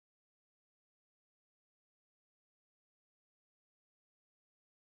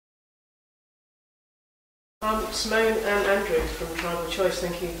Simone and Andrew from Tribal Choice,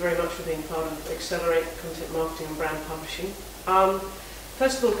 thank you very much for being part of Accelerate Content Marketing and Brand Publishing.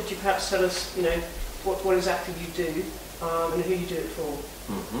 First of all, could you perhaps tell us, what exactly you do and who you do it for?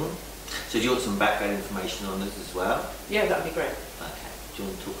 So do you want some background information on this as well? Yeah, that would be great. Okay. Do you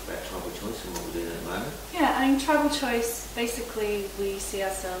want to talk about Tribal Choice and what we're doing at the moment? Yeah, I mean, Tribal Choice, basically we see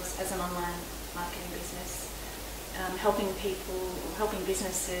ourselves as an online marketing business, helping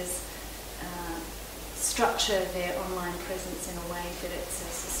businesses structure their online presence in a way that it's a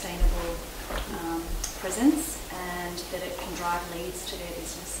sustainable presence and that it can drive leads to their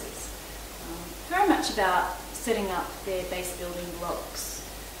businesses. Very much about setting up their base building blocks,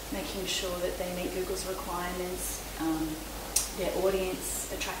 making sure that they meet Google's requirements, their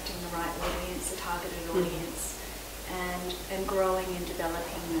audience, attracting the right audience, a targeted audience, and growing and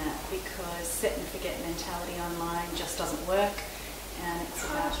developing that, because set and forget mentality online just doesn't work. And it's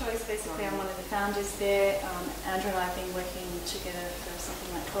about choice. Basically, I'm one of the founders there. Andrew and I have been working together for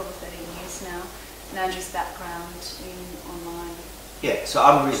something like 12 or 13 years now. And Andrew's background in online. Yeah, so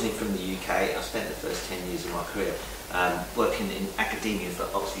I'm originally from the UK. I spent the first 10 years of my career working in academia for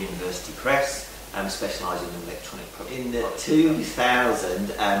Oxford University Press, specialising in electronic products. In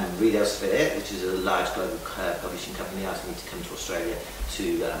 2000, Reed Elsevier, which is a large global publishing company, asked me to come to Australia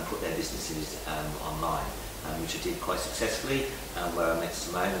to put their businesses online. Which I did quite successfully, where I met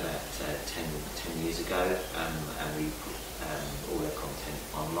Simone about 10 years ago, and we put all their content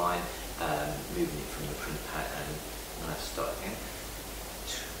online, moving it from the print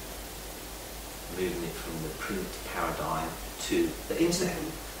moving it from the print paradigm to the internet.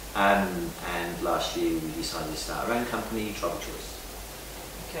 And last year we decided to start our own company, Tribal Choice.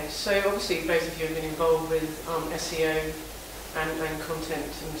 Okay, so obviously both of you have been involved with SEO and content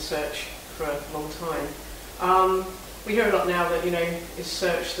and search for a long time. We hear a lot now that, is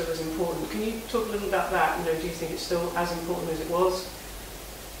search that was important. Can you talk a little about that? Do you think it's still as important as it was?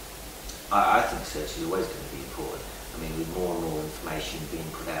 I think search is always going to be important. I mean, with more and more information being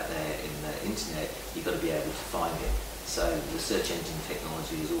put out there in the internet, you've got to be able to find it. So the search engine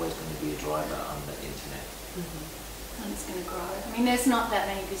technology is always going to be a driver on the internet. And it's going to grow. I mean, there's not that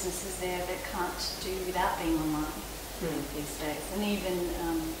many businesses there that can't do without being online these days. And even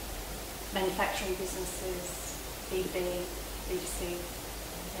manufacturing businesses, B2B, B2C,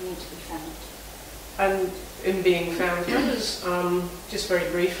 they need to be found. And in being found, how does, just very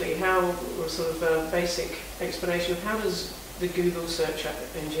briefly, or sort of a basic explanation of how does the Google search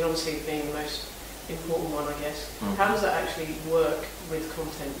engine, obviously being the most important one, I guess, how does that actually work with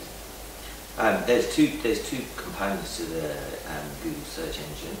content? There's two components to the Google search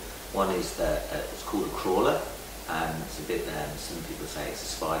engine. One is it's called a crawler. It's a bit, some people say it's a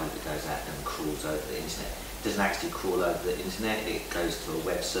spider that goes out and crawls over the internet. It doesn't actually crawl over the internet, it goes to a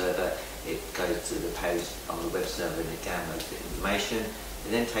web server, it goes to the page on the web server and it downloads the information.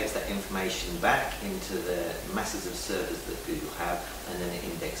 It then takes that information back into the masses of servers that Google have, and then it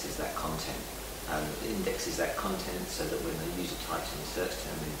indexes that content. It indexes that content so that when the user types in a search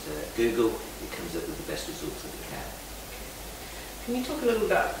term into Google, it comes up with the best results that it can. Can you talk a little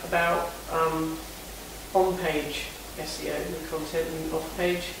bit about on-page SEO, the content, and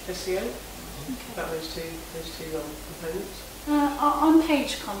off-page SEO? About those two components.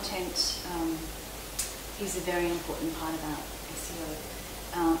 On-page content is a very important part about SEO.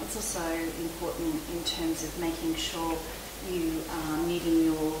 It's also important in terms of making sure you are meeting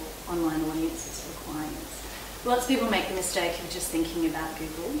your online audience's requirements. Lots of people make the mistake of just thinking about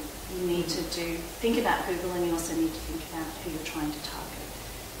Google. You need to think about Google, and you also need to think about who you're trying to target,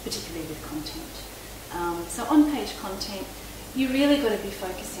 particularly with content. So on-page content, you really got to be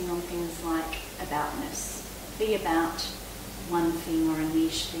focusing on things like aboutness. Be about one thing or a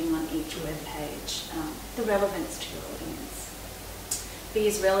niche thing on each web page. The relevance to your audience. Be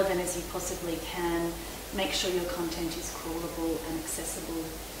as relevant as you possibly can. Make sure your content is crawlable and accessible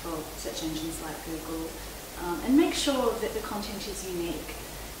for search engines like Google. And make sure that the content is unique.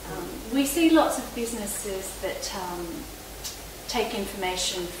 We see lots of businesses that take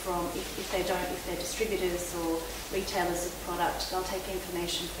information from, if they're distributors or retailers of product, they'll take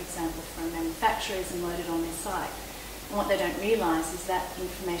information, for example, from manufacturers and load it on their site. And what they don't realise is that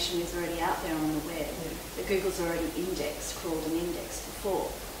information is already out there on the web, that Google's already crawled and indexed before.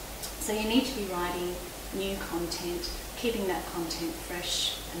 So you need to be writing new content, keeping that content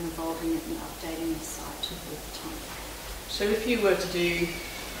fresh and evolving it and updating your site all the time. So if you were to do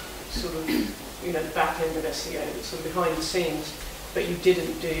sort of, the back end of SEO, sort of behind the scenes, but you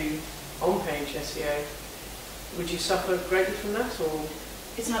didn't do on-page SEO, would you suffer greatly from that, or?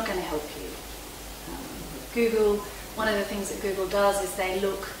 It's not going to help you. Google, one of the things that Google does is they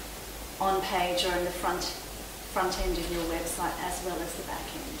look on page or in the front front end of your website as well as the back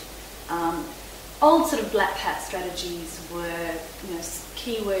end. Old sort of black hat strategies were,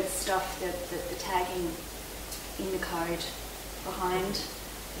 keyword stuff, the tagging in the code behind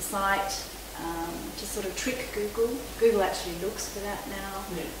the site to sort of trick Google. Google actually looks for that now,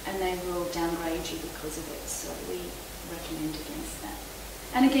 and they will downgrade you because of it. So we recommend against that.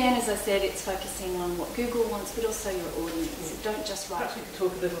 And again, as I said, it's focusing on what Google wants, but also your audience. Don't just write. Perhaps we could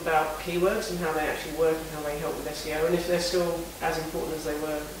talk a little about keywords and how they actually work and how they help with SEO, and if they're still as important as they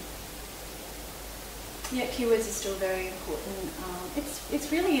were. Yeah, keywords are still very important.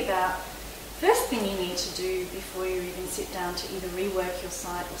 It's really about, first thing you need to do before you even sit down to either rework your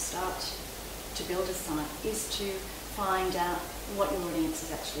site or start to build a site is to find out what your audience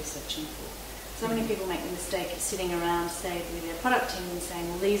is actually searching for. So many people make the mistake of sitting around, say, with their product team and saying,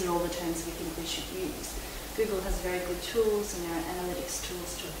 well, these are all the terms we think we should use. Google has very good tools, and there are analytics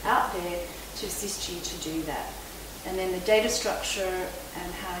tools out there to assist you to do that. And then the data structure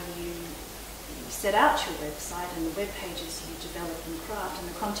and how you set out your website and the web pages you develop and craft and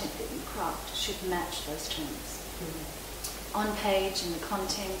the content that you craft should match those terms. On page, in the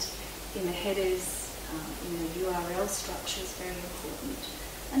content, in the headers, in the URL structure is very important.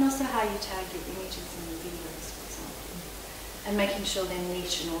 And also how you tag your images and your videos, for example. And making sure they're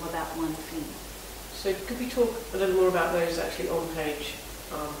niche and all about one thing. So could we talk a little more about those actually on-page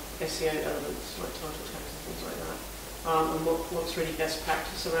SEO elements, like title tags and things like that? And what's really best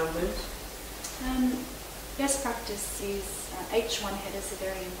practice around those? Best practice is H1 headers are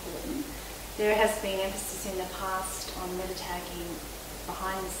very important. There has been emphasis in the past on meta tagging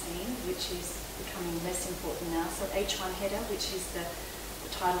behind the scene, which is becoming less important now. So H1 header, which is the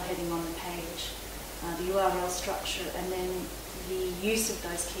title heading on the page, the URL structure, and then the use of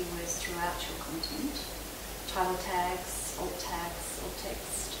those keywords throughout your content. Title tags, alt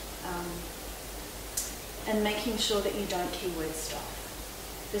text, and making sure that you don't keyword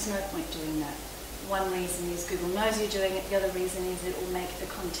stuff. There's no point doing that. One reason is Google knows you're doing it. The other reason is it will make the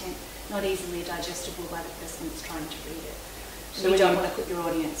content not easily digestible by the person that's trying to read it. So you don't want to put your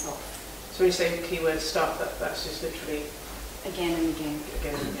audience off. So when you say keyword stuff, that's just literally... Again and again.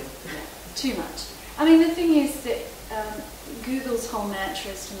 Again and again. Yeah, too much. I mean, the thing is that Google's whole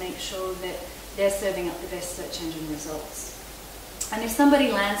mantra is to make sure that they're serving up the best search engine results. And if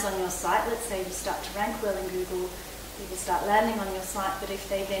somebody lands on your site, let's say you start to rank well in Google, people start landing on your site, but if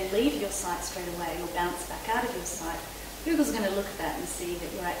they then leave your site straight away or bounce back out of your site, Google's going to look at that and see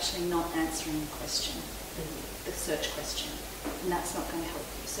that you're actually not answering the question, the search question, and that's not going to help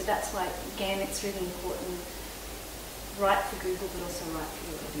you. So that's why, again, it's really important, right for Google, but also right for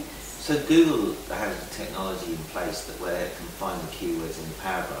your audience. So Google has a technology in place that where it can find the keywords in the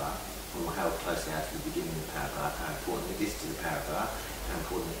paragraph, and how close they are to the beginning of the paragraph, how important it is to the paragraph, how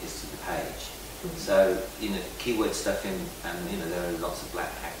important it is to the page. So, keyword stuffing, and there are lots of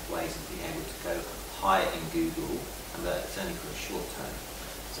black hat ways of being able to go high in Google, and it's only for a short term.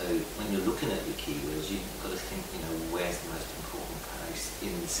 So when you're looking at your keywords, you've got to think, where's the most important place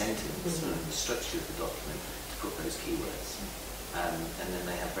in the sentence or in the structure of the document to put those keywords. And then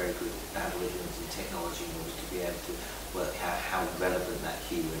they have very good algorithms and technology in order to be able to work out how relevant that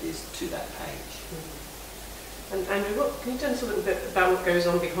keyword is to that page. And Andrew, can you tell us a little bit about what goes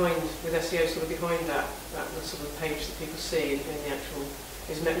on behind, with SEO sort of behind that the sort of page that people see in the actual,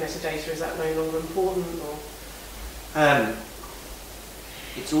 is metadata, is that no longer important, or?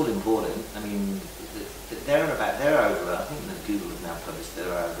 It's all important. I mean, there are over, I think that Google have now published,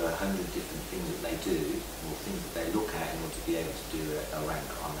 there are over 100 different things that they do, or things that they look at in order to be able to do a rank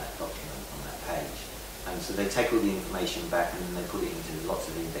on that document, on that page. And so they take all the information back and then they put it into lots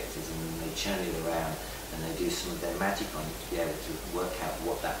of indexes and then they churn it around and they do some of their magic on it to be able to work out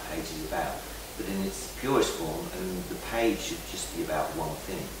what that page is about. But in its purest form, and the page should just be about one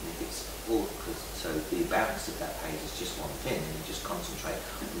thing. And if it's all, so the aboutness of that page is just one thing, and you just concentrate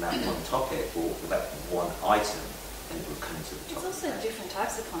on that one topic or that one item, and it will come to the top. It's also different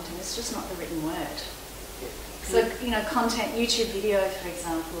types of content. It's just not the written word. So, content, YouTube video, for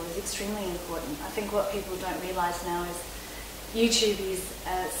example, is extremely important. I think what people don't realise now is YouTube is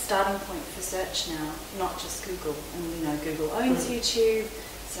a starting point for search now, not just Google. And Google owns YouTube,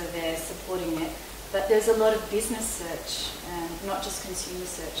 so they're supporting it. But there's a lot of business search, and not just consumer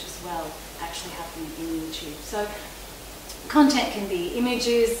search as well, actually happening in YouTube. So content can be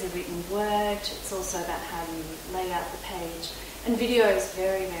images, the written word. It's also about how you lay out the page. And video is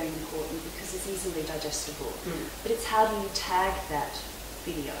very, very important because it's easily digestible. But it's how do you tag that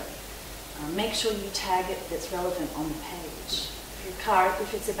video? Make sure you tag it that's relevant on the page.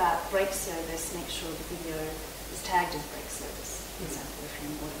 If it's about brake service, make sure the video is tagged as brake service, for example, if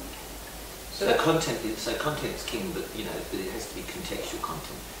you're an auto mechanic. So Content's king, but but it has to be contextual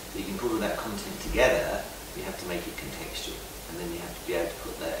content. So you can put all that content together. You have to make it contextual, and then you have to be able to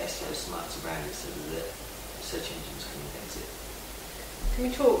put the SEO smarts around it so that the search engines can index it. Can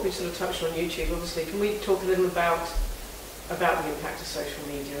we talk? We sort of touched on YouTube, obviously. Can we talk a little about the impact of social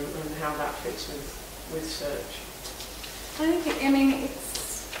media and how that fits with search? I mean,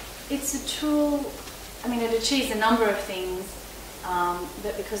 it's a tool. I mean, it achieves a number of things,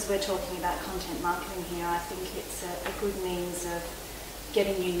 but because we're talking about content marketing here, I think it's a good means of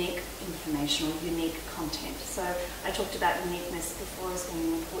getting unique information or unique content. So I talked about uniqueness before as being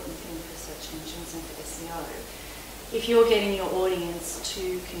an important thing for search engines and for SEO. If you're getting your audience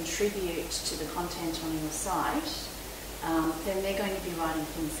to contribute to the content on your site, then they're going to be writing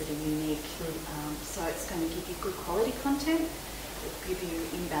things that are unique. So it's going to give you good quality content, it'll give you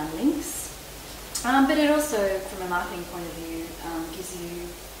inbound links, but it also, from a marketing point of view, gives you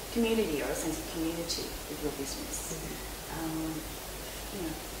community or a sense of community with your business.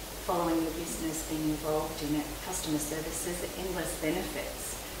 Following your business, being involved in it, customer service, there's endless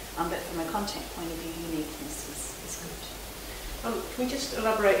benefits. But from a content point of view, uniqueness is good. Can we just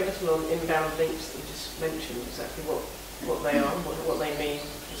elaborate a little on inbound links that you just mentioned, exactly what they are, what they mean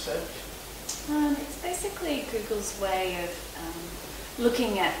for search? It's basically Google's way of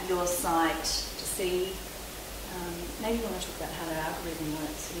looking at your site to see, maybe you want to talk about how their algorithm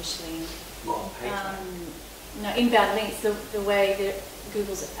works initially. What, on page? No, inbound links, the way that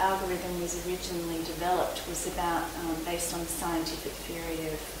Google's algorithm was originally developed was about based on scientific theory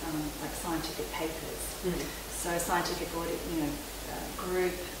of like scientific papers. So a scientific audit,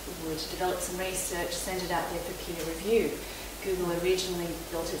 group would develop some research, send it out there for peer review. Google originally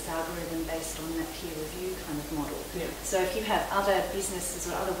built its algorithm based on that peer review kind of model. Yeah. So if you have other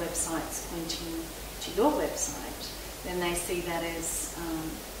businesses or other websites pointing to your website, then they see that as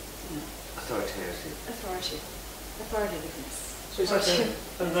authoritativeness. So it's like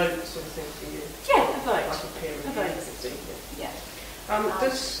a vote sort of thing for you? Yeah, a vote. Like a peer review. A vote. Yeah.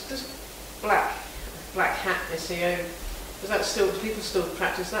 Does black hat SEO, do people still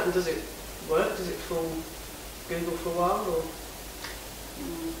practice that, and does it work? Does it fool Google for a while, or?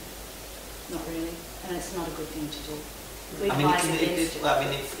 Not really, and it's not a good thing to do. It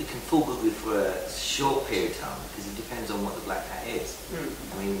can fool Google for a short period of time because it depends on what the black hat is.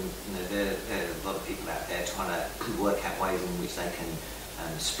 I mean, there are a lot of people out there trying to work out ways in which they can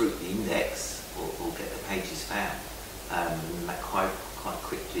spruik the index or get the pages found, and that quite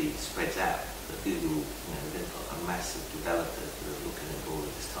quickly spreads out. But Google, they've got a massive developer that are looking at all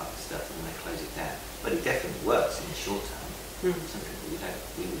of this type of stuff, and they close it down. But it definitely works in the short term. Something that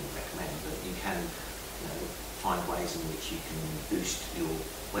we wouldn't recommend, but you can find ways in which you can boost your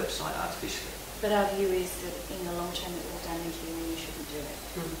website artificially. But our view is that in the long term it will damage you and you shouldn't do it.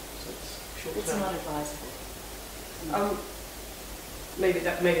 So it's not advisable. Maybe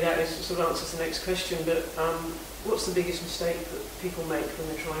that is sort of answers the next question, but what's the biggest mistake that people make when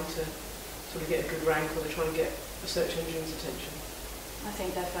they're trying to sort of get a good rank or they're trying to get a search engine's attention? I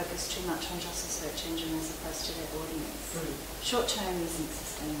think they focus too much on just the search engine as opposed to their audience. Short term isn't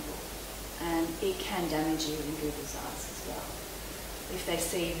sustainable, and it can damage you in Google's eyes as well. If they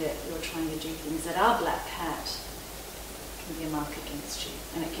see that you're trying to do things that are black hat, it can be a mark against you,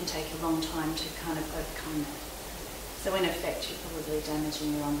 and it can take a long time to kind of overcome that. So in effect, you're probably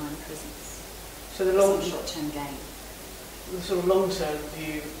damaging your online presence. So the short-term gain. The sort of long-term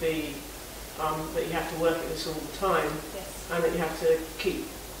view would be that you have to work at this all the time, yes, and that you have to keep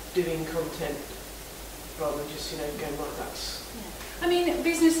doing content rather than just going like that's. Yeah. I mean,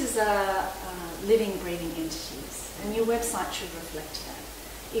 businesses are living, breathing entities, and your website should reflect that.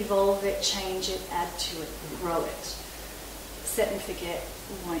 Evolve it, change it, add to it, grow it. Set and forget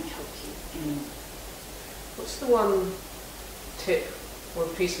won't help you anymore. What's the one tip or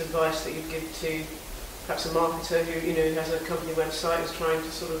piece of advice that you'd give to perhaps a marketer who has a company website, is trying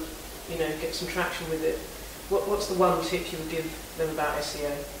to sort of get some traction with it? What's the one tip you would give them about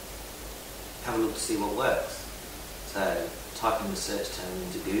SEO? Have a look to see what works. So type in the search term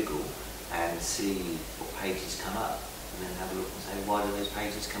into Google and see what pages come up, and then have a look and say, why do those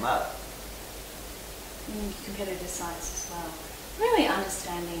pages come up? Competitor sites as well. Really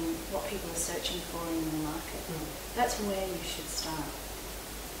understanding what people are searching for in the market. That's where you should start.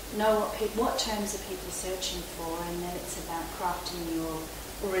 Know what terms are people searching for, and then it's about crafting or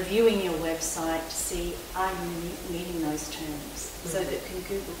reviewing your website to see, are you meeting those terms, so that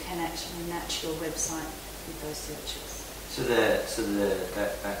Google can actually match your website with those searches. So the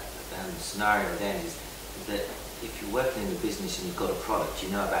scenario then is that if you're working in a business and you've got a product, you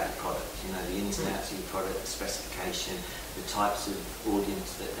know about your product, you know the ins and outs of your product, the specification, the types of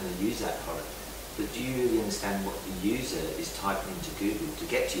audience that are going to use that product. But do you really understand what the user is typing into Google to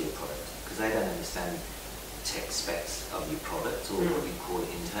get to your product? Because they don't understand tech specs of your product, or what you call it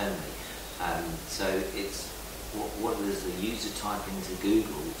internally. So it's what does the user type into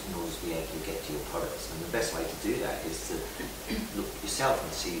Google in order to be able to get to your products? And the best way to do that is to look yourself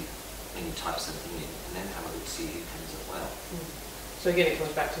and see when you type something in, and then have a look to see who comes up well. So again, it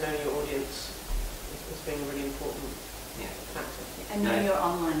comes back to knowing your audience as being a really important factor. And know your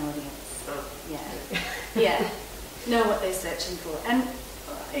online audience. Oh. Yeah. Know what they're searching for. And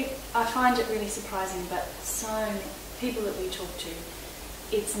I find it really surprising, but so many people that we talk to,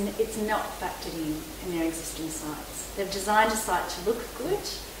 it's not factored in their existing sites. They've designed a site to look good,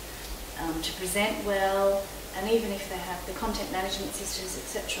 to present well, and even if they have the content management systems,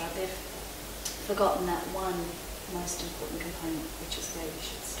 etc., they've forgotten that one most important component, which is where you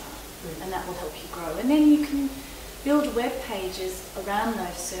should start. And that will help you grow. And then you can build web pages around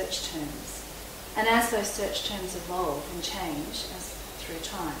those search terms. And as those search terms evolve and change through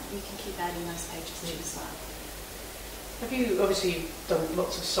time, you can keep adding those pages to your site. Have you obviously done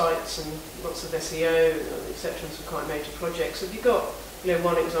lots of sites and lots of SEO, etc., and some quite major projects? Have you got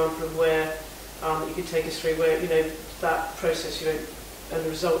one example of where you could take us through where that process, and the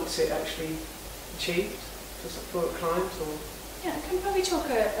results it actually achieved for a client? Or yeah, I can probably talk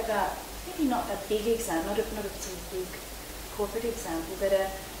about maybe not a big example, not a sort of big corporate example, but a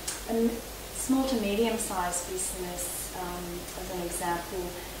small to medium-sized business, as an example,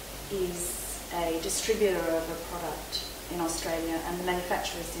 is a distributor of a product in Australia and the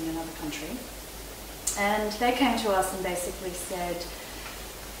manufacturer is in another country. And they came to us and basically said,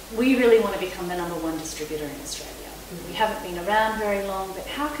 we really want to become the #1 distributor in Australia. We haven't been around very long, but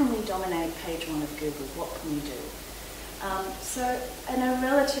how can we dominate page 1 of Google? What can we do? So in a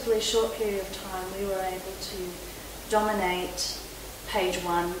relatively short period of time, we were able to dominate page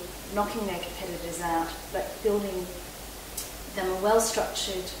 1, knocking their competitors out, but building them a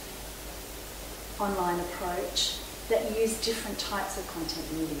well-structured online approach that used different types of content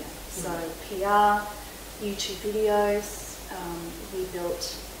media. So PR, YouTube videos, we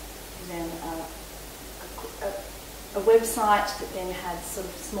built them a website that then had sort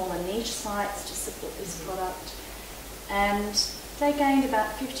of smaller niche sites to support this product. And they gained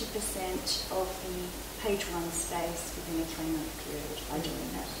about 50% of the page 1 space within a 3-month period by doing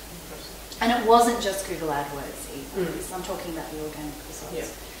that. And it wasn't just Google AdWords either, because I'm talking about the organic results. Yeah.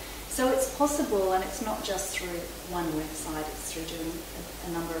 So it's possible, and it's not just through one website, it's through doing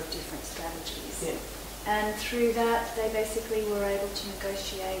a number of different strategies. Yeah. And through that, they basically were able to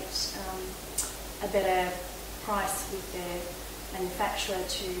negotiate a better price with their manufacturer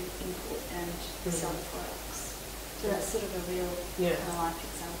to import and sell the products. So that's sort of a real life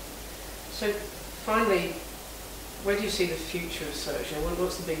example. So finally, where do you see the future of search?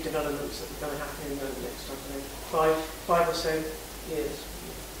 What's the big developments that are going to happen in the next, five or so years?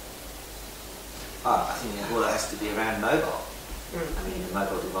 I think it has to be around mobile. I mean, the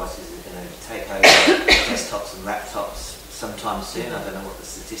mobile devices are going to take over desktops and laptops sometime soon. I don't know what the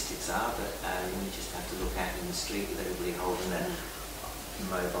statistics are, but you just have to look out in the street with everybody holding their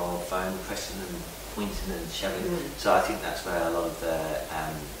mobile phone, pressing and pointing and shoving. So I think that's where a lot of the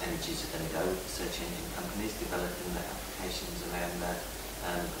energies are going to go. Search engine companies developing their applications around the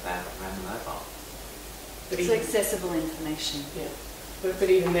mobile. So accessible information. Yeah, but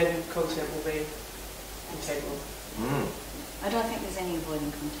even then, content will be integral. I don't think there's any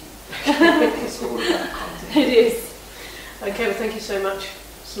avoiding content. It's all about content. It is. Okay, well thank you so much,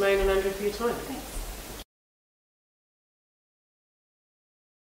 Simone and Andrew, for your time. Thanks.